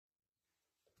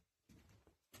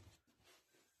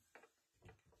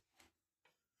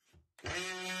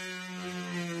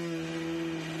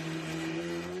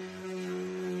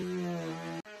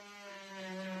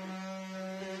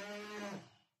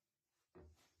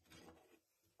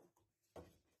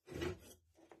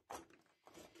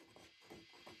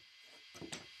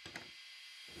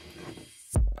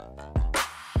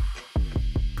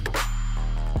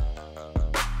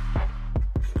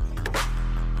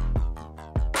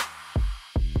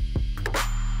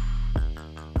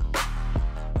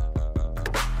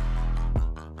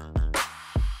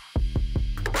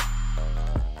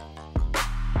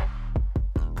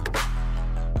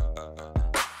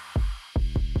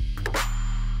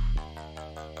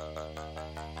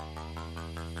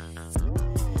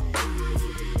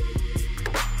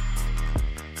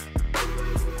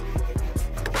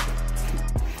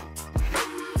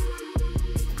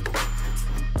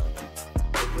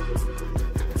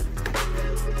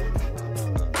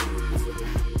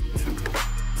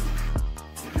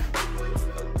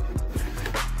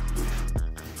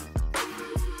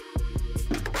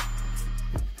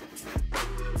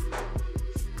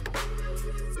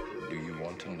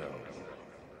know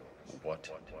what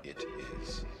it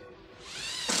is.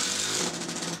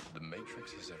 The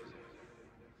Matrix is everywhere.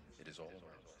 It is all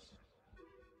around us.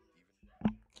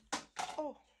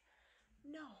 Oh,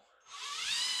 no.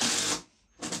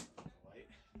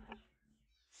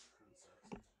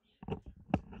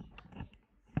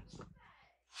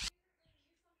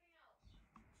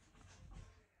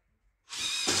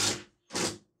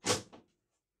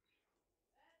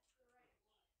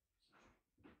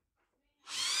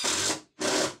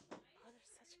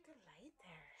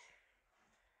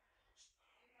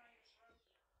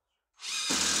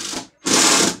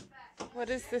 What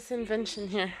is this invention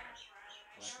here?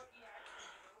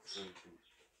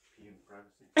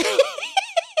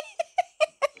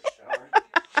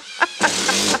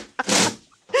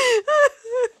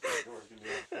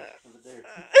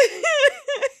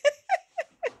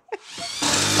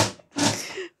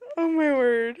 Oh my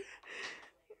word.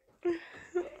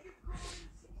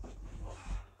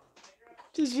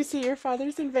 Did you see your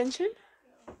father's invention?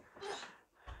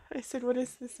 I said, what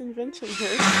is this invention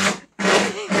here?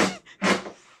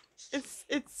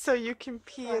 It's so you can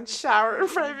pee and shower in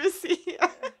privacy.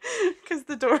 Because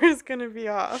the door is going to be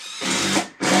off.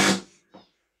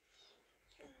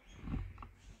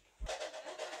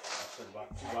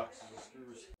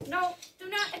 No, do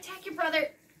not attack your brother.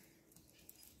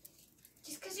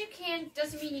 Just because you can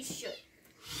doesn't mean you should.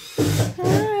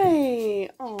 Hi.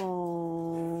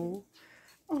 Aww.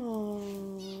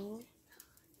 Aww.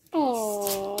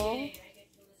 Aww.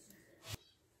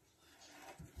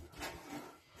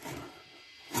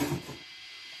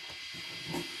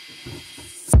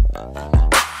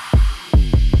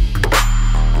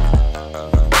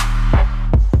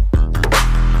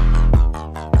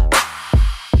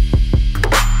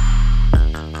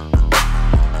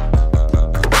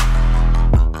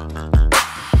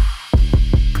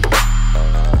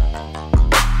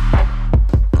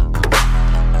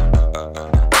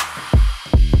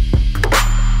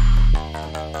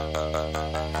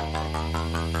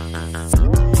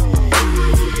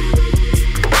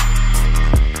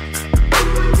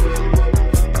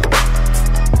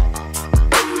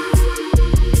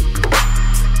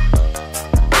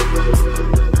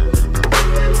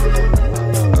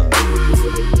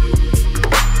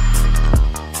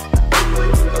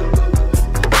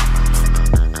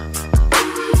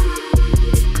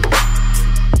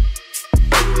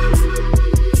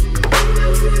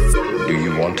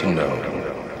 To know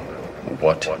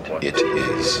what it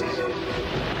is.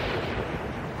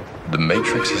 The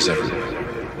Matrix is everywhere.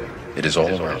 It is all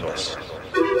around us.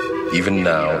 Even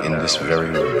now, in this very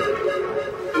room,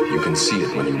 you can see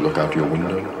it when you look out your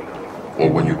window or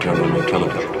when you turn on your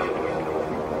television.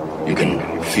 You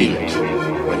can feel it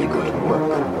when you go to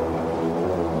work,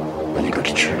 when you go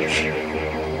to church,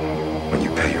 when you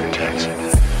pay your taxes.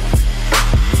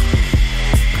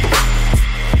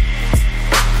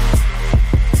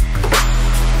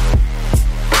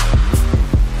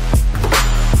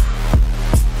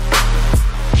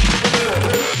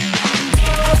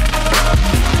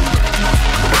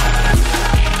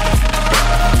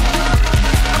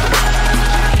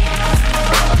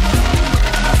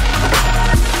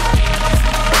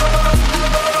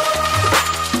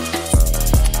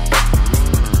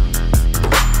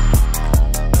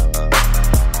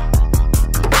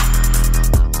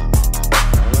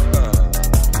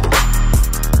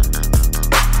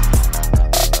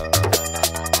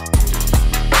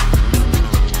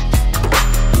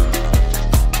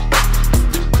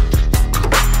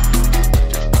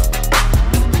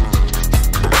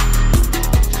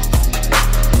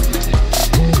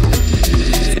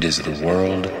 It is the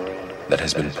world that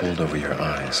has been pulled over your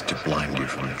eyes to blind you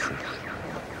from the truth.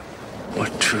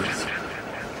 What truth?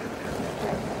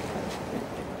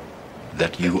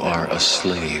 That you are a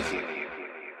slave.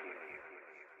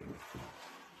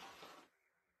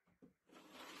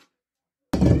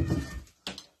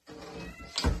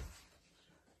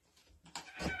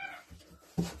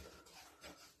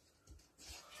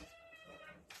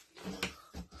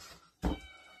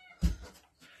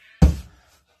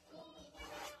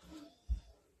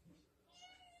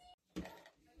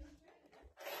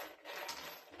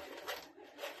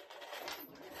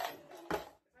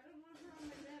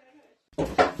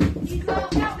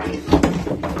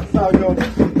 Oh, good.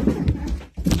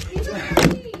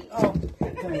 Oh,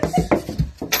 thanks.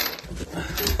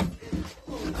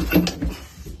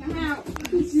 Come out.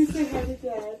 Did you say hi to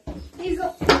Dad?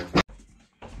 Hazel.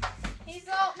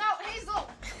 Hazel. No, Hazel.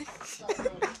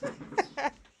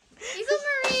 Hazel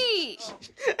Marie.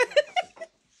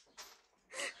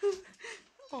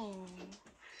 Oh.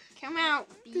 Come out.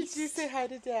 Did you say hi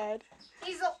to Dad?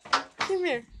 Hazel. Come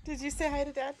here. Did you say hi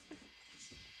to Dad?